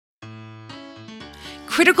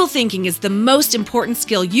Critical thinking is the most important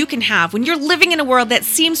skill you can have when you're living in a world that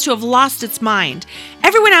seems to have lost its mind.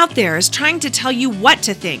 Everyone out there is trying to tell you what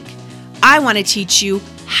to think. I want to teach you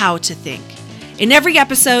how to think. In every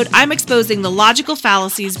episode, I'm exposing the logical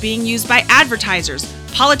fallacies being used by advertisers,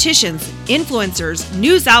 politicians, influencers,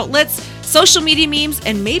 news outlets, social media memes,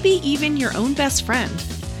 and maybe even your own best friend.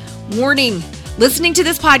 Warning, listening to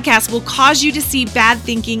this podcast will cause you to see bad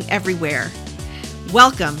thinking everywhere.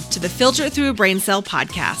 Welcome to the Filter Through a Brain Cell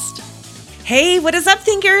podcast. Hey, what is up,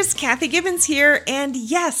 thinkers? Kathy Gibbons here, and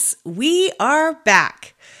yes, we are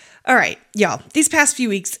back. All right, y'all, these past few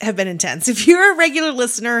weeks have been intense. If you're a regular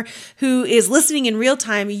listener who is listening in real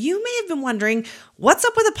time, you may have been wondering, what's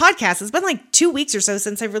up with the podcast? It's been like 2 weeks or so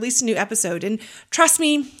since I've released a new episode, and trust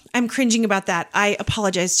me, I'm cringing about that. I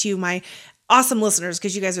apologize to you, my awesome listeners,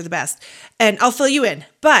 because you guys are the best, and I'll fill you in.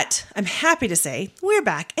 But I'm happy to say we're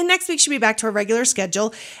back, and next week should be back to our regular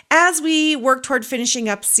schedule as we work toward finishing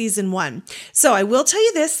up season 1. So I will tell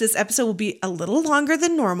you this episode will be a little longer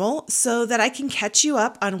than normal so that I can catch you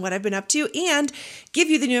up on what I've been up to and give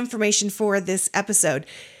you the new information for this episode.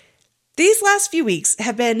 These last few weeks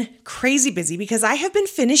have been crazy busy because I have been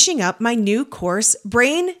finishing up my new course,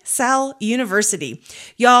 Brain Cell University.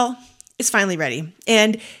 Y'all, it's finally ready,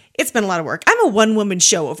 and it's been a lot of work. I'm a one-woman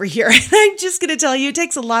show over here, and I'm just going to tell you, it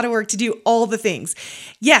takes a lot of work to do all the things.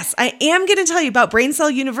 Yes, I am going to tell you about Brain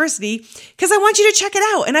Cell University because I want you to check it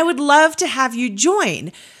out, and I would love to have you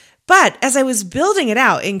join. But as I was building it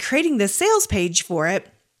out and creating the sales page for it,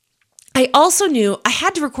 I also knew I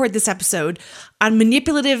had to record this episode on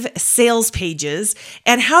manipulative sales pages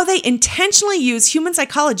and how they intentionally use human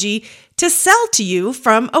psychology to sell to you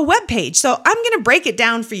from a web page. So I'm going to break it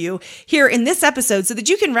down for you here in this episode so that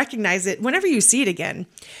you can recognize it whenever you see it again.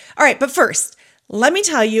 All right, but first, let me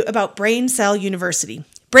tell you about Brain Cell University.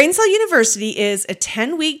 Brain Cell University is a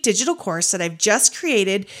 10-week digital course that I've just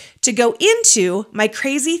created to go into my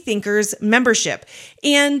Crazy Thinkers membership.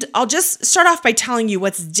 And I'll just start off by telling you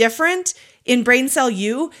what's different in Brain Cell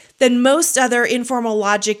U than most other informal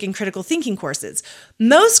logic and critical thinking courses.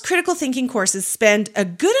 Most critical thinking courses spend a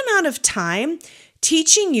good amount of time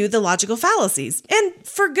teaching you the logical fallacies, and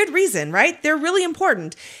for good reason, right? They're really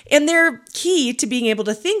important, and they're key to being able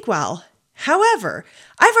to think well. However,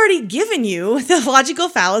 I've already given you the logical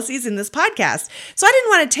fallacies in this podcast, so I didn't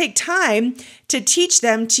want to take time to teach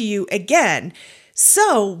them to you again.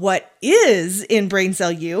 So what is in Brain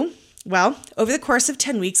Cell U? Well, over the course of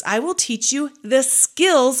 10 weeks, I will teach you the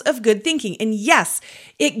skills of good thinking. And yes,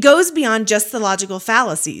 it goes beyond just the logical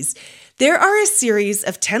fallacies. There are a series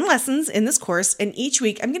of 10 lessons in this course, and each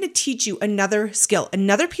week I'm going to teach you another skill,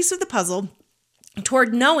 another piece of the puzzle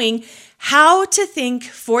toward knowing how to think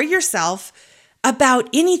for yourself about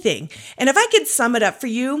anything. And if I could sum it up for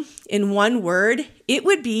you in one word, it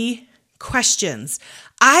would be questions.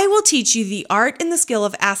 I will teach you the art and the skill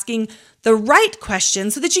of asking the right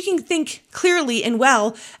questions so that you can think clearly and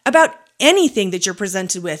well about anything that you're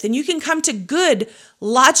presented with, and you can come to good,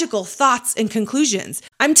 logical thoughts and conclusions.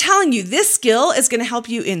 I'm telling you, this skill is going to help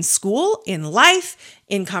you in school, in life,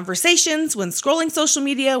 in conversations, when scrolling social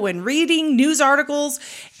media, when reading news articles,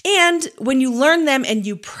 and when you learn them and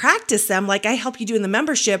you practice them, like I help you do in the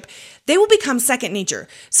membership, they will become second nature.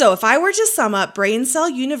 So if I were to sum up Brain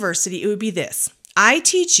Cell University, it would be this. I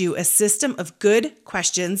teach you a system of good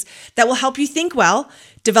questions that will help you think well,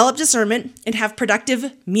 develop discernment, and have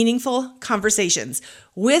productive, meaningful conversations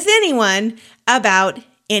with anyone about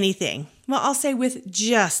anything. Well, I'll say with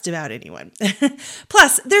just about anyone.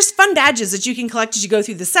 Plus, there's fun badges that you can collect as you go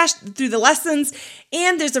through the lessons,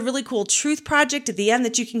 and there's a really cool truth project at the end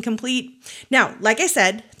that you can complete. Now, like I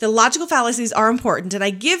said, the logical fallacies are important, and I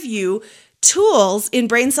give you tools in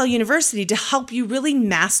Brain Cell University to help you really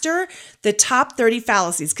master the top 30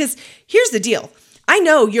 fallacies. Because here's the deal. I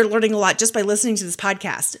know you're learning a lot just by listening to this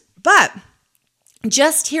podcast, but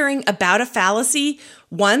just hearing about a fallacy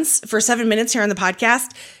once for 7 minutes here on the podcast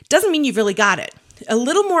doesn't mean you've really got it. A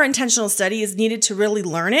little more intentional study is needed to really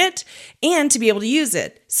learn it and to be able to use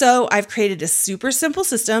it. So I've created a super simple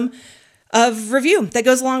system of review that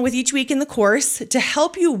goes along with each week in the course to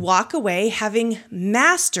help you walk away having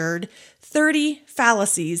mastered 30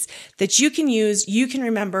 fallacies that you can use, you can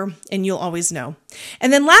remember, and you'll always know.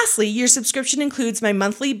 And then lastly, your subscription includes my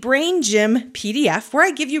monthly Brain Gym PDF where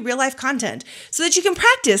I give you real life content so that you can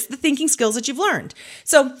practice the thinking skills that you've learned.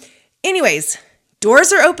 So anyways,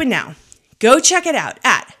 doors are open now. Go check it out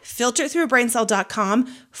at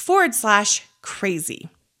filterthroughabraincell.com/crazy.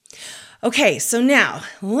 Okay, so now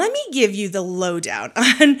let me give you the lowdown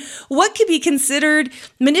on what could be considered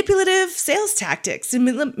manipulative sales tactics and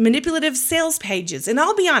manipulative sales pages. And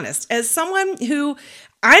I'll be honest, as someone who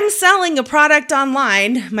I'm selling a product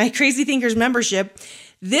online, my Crazy Thinkers membership,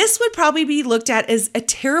 this would probably be looked at as a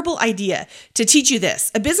terrible idea to teach you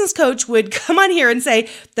this. A business coach would come on here and say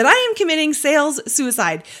that I am committing sales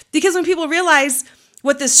suicide, because when people realize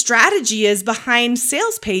what the strategy is behind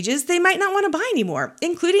sales pages, they might not want to buy anymore,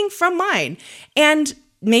 including from mine. And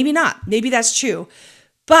maybe not. Maybe that's true.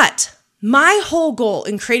 But my whole goal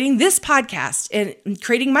in creating this podcast and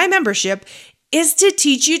creating my membership is to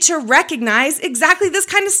teach you to recognize exactly this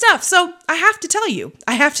kind of stuff. So I have to tell you,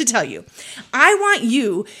 I want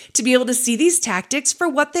you to be able to see these tactics for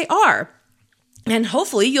what they are. And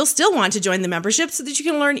hopefully you'll still want to join the membership so that you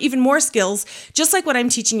can learn even more skills, just like what I'm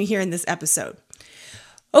teaching you here in this episode.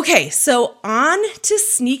 Okay, so on to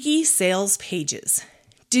sneaky sales pages.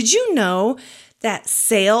 Did you know that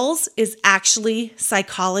sales is actually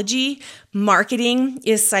psychology, marketing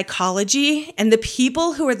is psychology, and the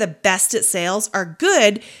people who are the best at sales are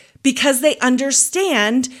good because they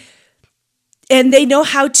understand and they know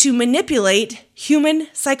how to manipulate human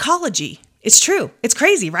psychology? It's true. It's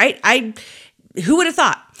crazy, right? Who would have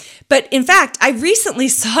thought? But in fact, I recently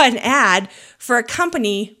saw an ad for a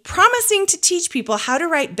company promising to teach people how to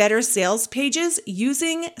write better sales pages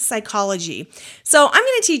using psychology. So I'm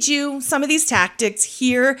going to teach you some of these tactics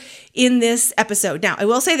here in this episode. Now, I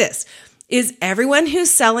will say this. Is everyone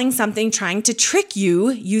who's selling something trying to trick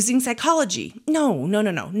you using psychology? No,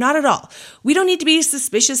 not at all. We don't need to be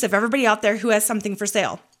suspicious of everybody out there who has something for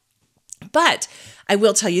sale. But I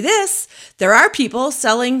will tell you this, there are people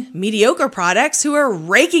selling mediocre products who are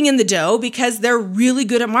raking in the dough because they're really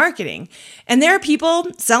good at marketing. And there are people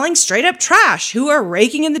selling straight up trash who are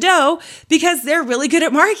raking in the dough because they're really good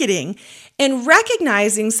at marketing. And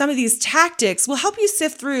recognizing some of these tactics will help you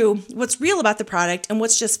sift through what's real about the product and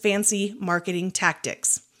what's just fancy marketing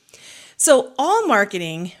tactics. So all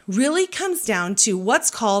marketing really comes down to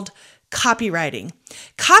what's called copywriting.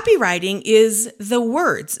 Copywriting is the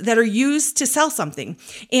words that are used to sell something.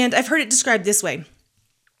 And I've heard it described this way.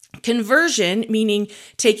 Conversion, meaning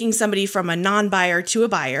taking somebody from a non-buyer to a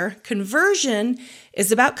buyer. Conversion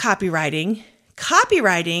is about copywriting.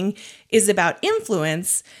 Copywriting is about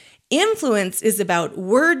influence. Influence is about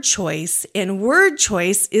word choice. And word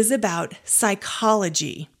choice is about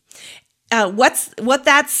psychology. What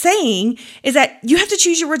that's saying is that you have to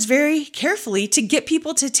choose your words very carefully to get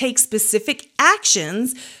people to take specific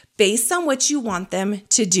actions based on what you want them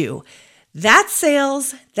to do. That's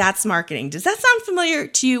sales, that's marketing. Does that sound familiar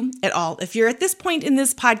to you at all? If you're at this point in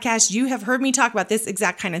this podcast, you have heard me talk about this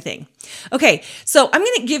exact kind of thing. Okay, so I'm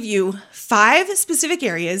going to give you 5 specific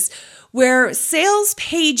areas where sales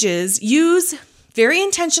pages use very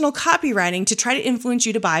intentional copywriting to try to influence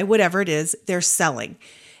you to buy whatever it is they're selling.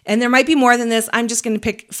 And there might be more than this. I'm just going to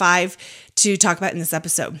pick 5 to talk about in this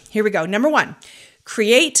episode. Here we go. Number 1,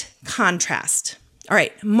 create contrast. All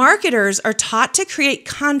right, marketers are taught to create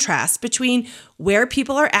contrast between where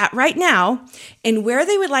people are at right now and where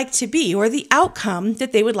they would like to be, or the outcome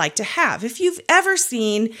that they would like to have. If you've ever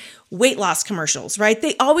seen weight loss commercials, right,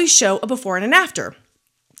 they always show a before and an after.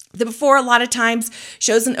 The before a lot of times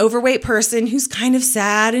shows an overweight person who's kind of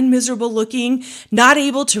sad and miserable looking, not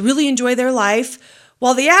able to really enjoy their life,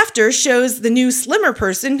 while the after shows the new slimmer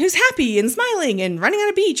person who's happy and smiling and running on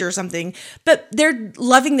a beach or something, but they're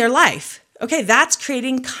loving their life. Okay, that's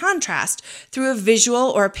creating contrast through a visual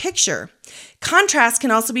or a picture. Contrast can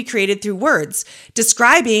also be created through words,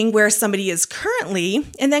 describing where somebody is currently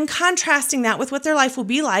and then contrasting that with what their life will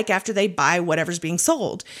be like after they buy whatever's being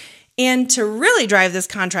sold. And to really drive this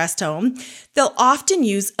contrast home, they'll often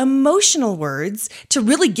use emotional words to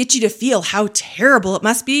really get you to feel how terrible it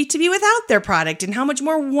must be to be without their product and how much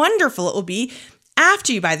more wonderful it will be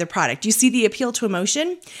after you buy the product. You see the appeal to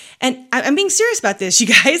emotion? And I'm being serious about this, you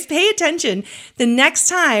guys. Pay attention the next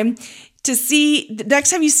time you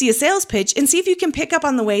see a sales pitch and see if you can pick up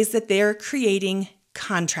on the ways that they're creating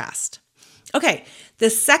contrast. Okay, the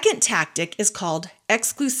second tactic is called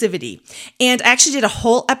exclusivity. And I actually did a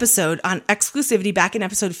whole episode on exclusivity back in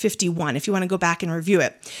episode 51, if you want to go back and review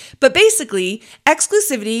it. But basically,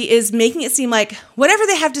 exclusivity is making it seem like whatever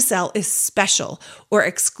they have to sell is special or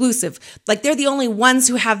exclusive. Like they're the only ones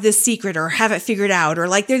who have this secret or have it figured out, or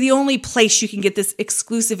like they're the only place you can get this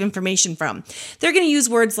exclusive information from. They're going to use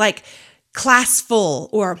words like class full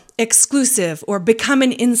or exclusive or become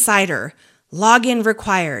an insider, login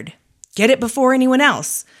required, get it before anyone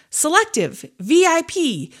else, selective,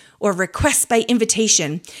 VIP, or request by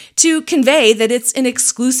invitation to convey that it's an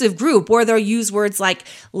exclusive group, or they'll use words like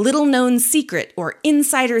little known secret or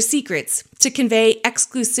insider secrets to convey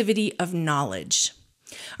exclusivity of knowledge.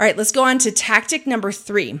 All right, let's go on to tactic number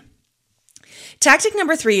 3. Tactic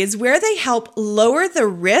number 3 is where they help lower the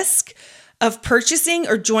risk of purchasing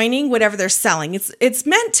or joining whatever they're selling. It's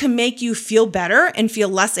meant to make you feel better and feel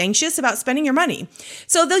less anxious about spending your money.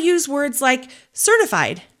 So they'll use words like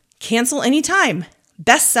certified, cancel anytime,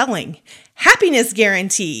 best-selling, happiness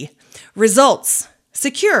guarantee, results,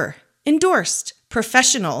 secure, endorsed,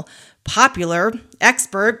 professional, popular,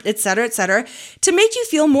 expert, etc., to make you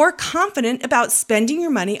feel more confident about spending your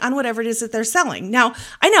money on whatever it is that they're selling. Now,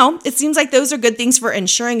 I know it seems like those are good things for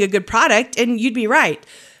ensuring a good product, and you'd be right.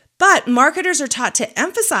 But marketers are taught to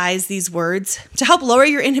emphasize these words to help lower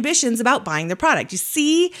your inhibitions about buying their product. You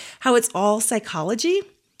see how it's all psychology?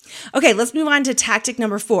 Okay, let's move on to tactic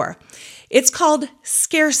number 4. It's called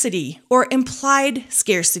scarcity or implied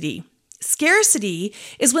scarcity. Scarcity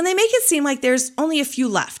is when they make it seem like there's only a few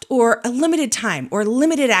left, or a limited time, or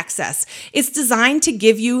limited access. It's designed to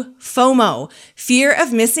give you FOMO, fear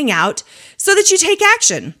of missing out, so that you take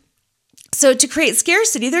action. So to create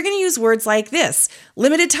scarcity, they're going to use words like this: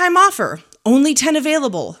 limited time offer, only 10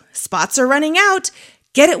 available, spots are running out,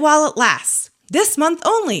 get it while it lasts, this month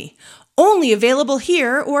only available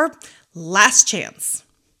here, or last chance.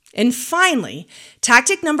 And finally,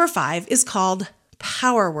 tactic number 5 is called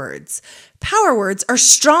power words. Power words are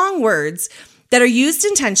strong words that are used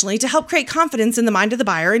intentionally to help create confidence in the mind of the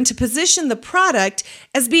buyer and to position the product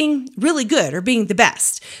as being really good or being the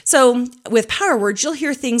best. So with power words, you'll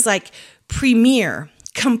hear things like premier,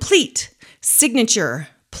 complete, signature,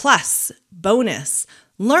 plus, bonus,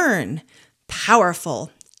 learn,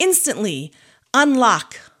 powerful, instantly,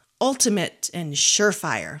 unlock, ultimate, and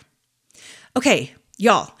surefire. Okay,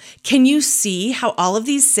 y'all, can you see how all of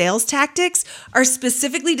these sales tactics are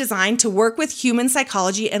specifically designed to work with human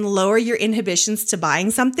psychology and lower your inhibitions to buying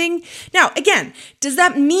something? Now, again, does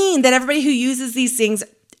that mean that everybody who uses these things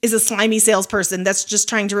is a slimy salesperson that's just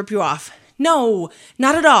trying to rip you off? No,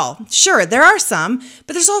 not at all. Sure, there are some,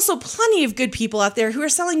 but there's also plenty of good people out there who are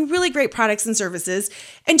selling really great products and services.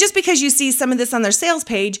 And just because you see some of this on their sales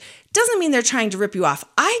page doesn't mean they're trying to rip you off.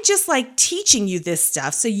 I just like teaching you this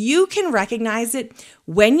stuff so you can recognize it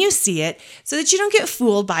when you see it, so that you don't get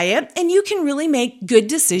fooled by it and you can really make good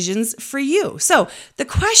decisions for you. So the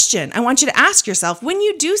question I want you to ask yourself when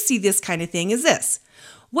you do see this kind of thing is this: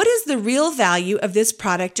 what is the real value of this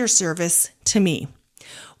product or service to me?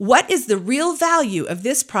 What is the real value of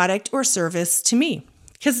this product or service to me?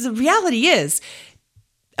 Because the reality is,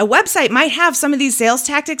 a website might have some of these sales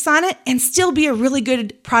tactics on it and still be a really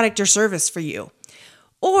good product or service for you.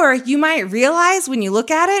 Or you might realize when you look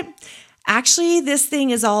at it, actually, this thing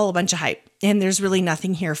is all a bunch of hype and there's really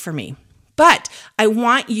nothing here for me. But I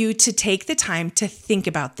want you to take the time to think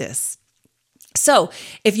about this. So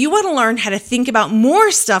if you want to learn how to think about more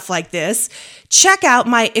stuff like this, check out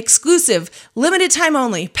my exclusive, limited time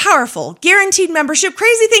only, powerful, guaranteed membership,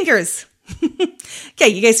 Crazy Thinkers. Okay,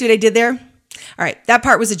 you guys see what I did there? All right, that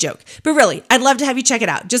part was a joke. But really, I'd love to have you check it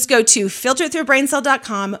out. Just go to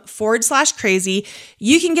filteritthroughbraincell.com/crazy.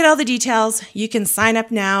 You can get all the details. You can sign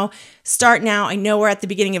up now. Start now. I know we're at the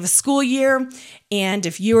beginning of a school year. And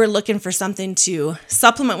if you are looking for something to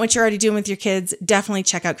supplement what you're already doing with your kids, definitely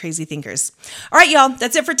check out Crazy Thinkers. All right, y'all,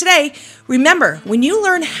 that's it for today. Remember, when you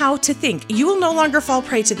learn how to think, you will no longer fall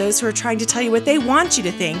prey to those who are trying to tell you what they want you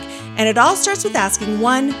to think. And it all starts with asking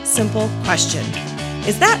one simple question: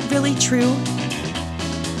 is that really true?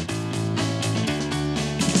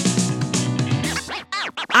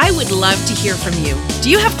 I would love to hear from you. Do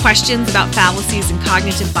you have questions about fallacies and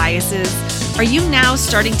cognitive biases? Are you now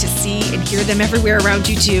starting to see and hear them everywhere around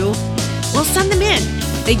you too? Well, send them in.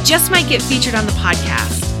 They just might get featured on the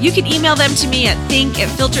podcast. You can email them to me at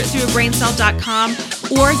think@filteritthroughbraincell.com,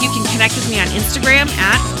 or you can connect with me on Instagram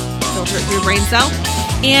at filteritthroughbraincell.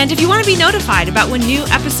 And if you want to be notified about when new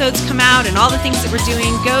episodes come out and all the things that we're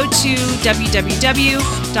doing, go to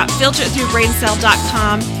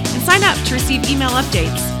www.filteritthroughbraincell.com and sign up to receive email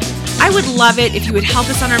updates. I would love it if you would help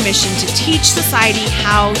us on our mission to teach society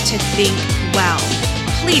how to think well.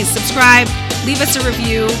 Please subscribe, leave us a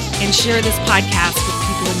review, and share this podcast with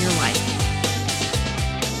people in your life.